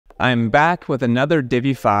I'm back with another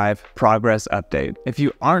Divi 5 progress update. If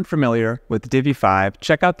you aren't familiar with Divi 5,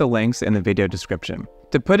 check out the links in the video description.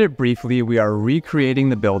 To put it briefly, we are recreating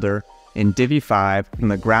the builder in Divi 5 from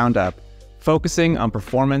the ground up, focusing on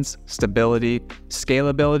performance, stability,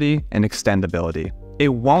 scalability, and extendability. It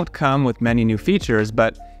won't come with many new features,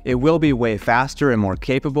 but it will be way faster and more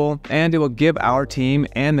capable, and it will give our team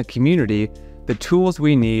and the community the tools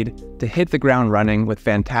we need to hit the ground running with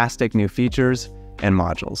fantastic new features and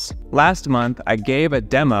modules. Last month, I gave a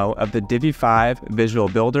demo of the Divi 5 visual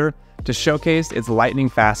builder to showcase its lightning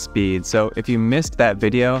fast speed, so if you missed that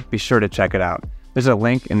video, be sure to check it out. There's a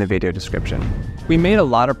link in the video description. We made a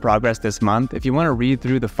lot of progress this month. If you want to read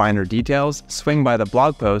through the finer details, swing by the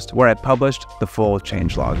blog post where I published the full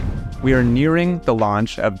changelog. We are nearing the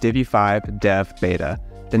launch of Divi 5 Dev Beta,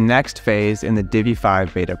 the next phase in the Divi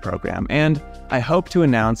 5 beta program, and I hope to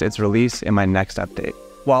announce its release in my next update.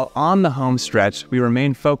 While on the home stretch, we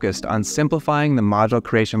remain focused on simplifying the module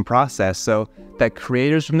creation process so that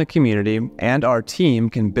creators from the community and our team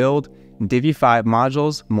can build Divi 5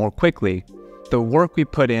 modules more quickly. The work we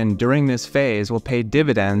put in during this phase will pay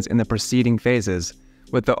dividends in the preceding phases,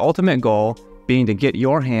 with the ultimate goal being to get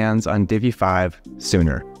your hands on Divi 5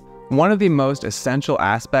 sooner. One of the most essential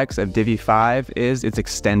aspects of Divi 5 is its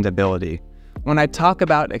extendability. When I talk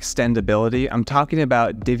about extendability, I'm talking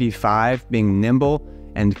about Divi 5 being nimble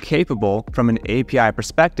and capable from an API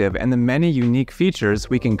perspective and the many unique features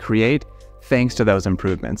we can create thanks to those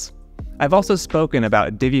improvements. I've also spoken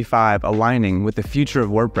about Divi 5 aligning with the future of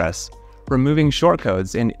WordPress, removing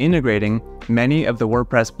shortcodes and integrating many of the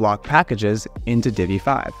WordPress block packages into Divi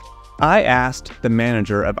 5. I asked the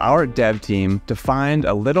manager of our dev team to find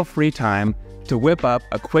a little free time to whip up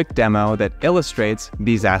a quick demo that illustrates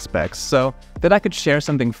these aspects so that I could share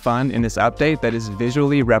something fun in this update that is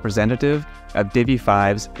visually representative of Divi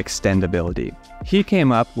 5's extendability. He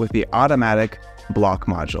came up with the automatic block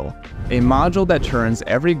module, a module that turns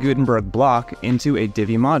every Gutenberg block into a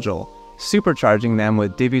Divi module, supercharging them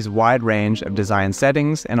with Divi's wide range of design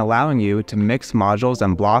settings and allowing you to mix modules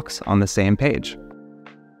and blocks on the same page.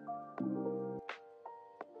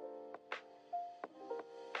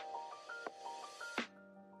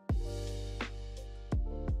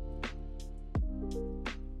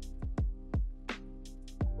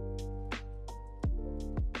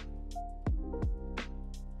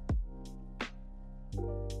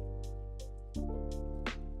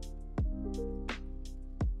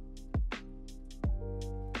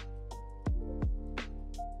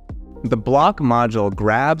 The block module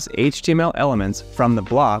grabs HTML elements from the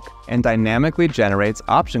block and dynamically generates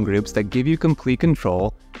option groups that give you complete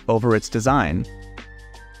control over its design.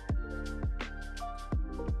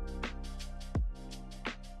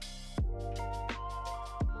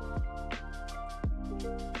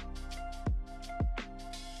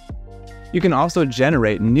 You can also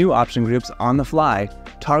generate new option groups on the fly,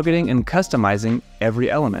 targeting and customizing every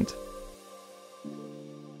element.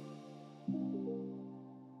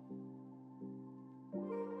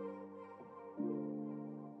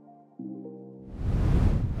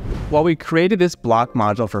 While we created this block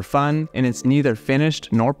module for fun, and it's neither finished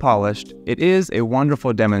nor polished, it is a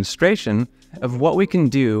wonderful demonstration of what we can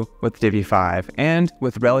do with Divi 5, and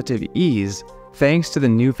with relative ease, thanks to the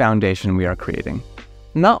new foundation we are creating.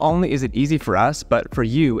 Not only is it easy for us, but for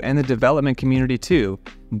you and the development community too,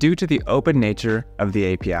 due to the open nature of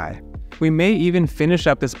the API. We may even finish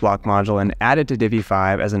up this block module and add it to Divi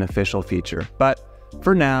 5 as an official feature, but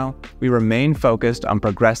for now, we remain focused on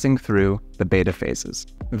progressing through the beta phases.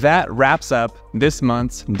 That wraps up this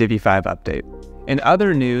month's Divi 5 update. In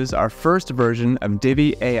other news, our first version of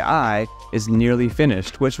Divi AI is nearly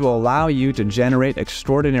finished, which will allow you to generate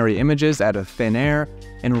extraordinary images out of thin air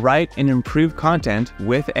and write and improve content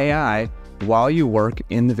with AI while you work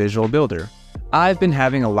in the visual builder. I've been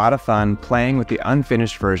having a lot of fun playing with the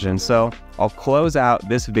unfinished version, so I'll close out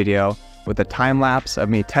this video with a time-lapse of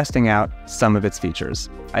me testing out some of its features.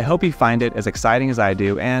 I hope you find it as exciting as I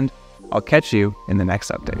do, and I'll catch you in the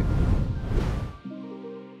next update.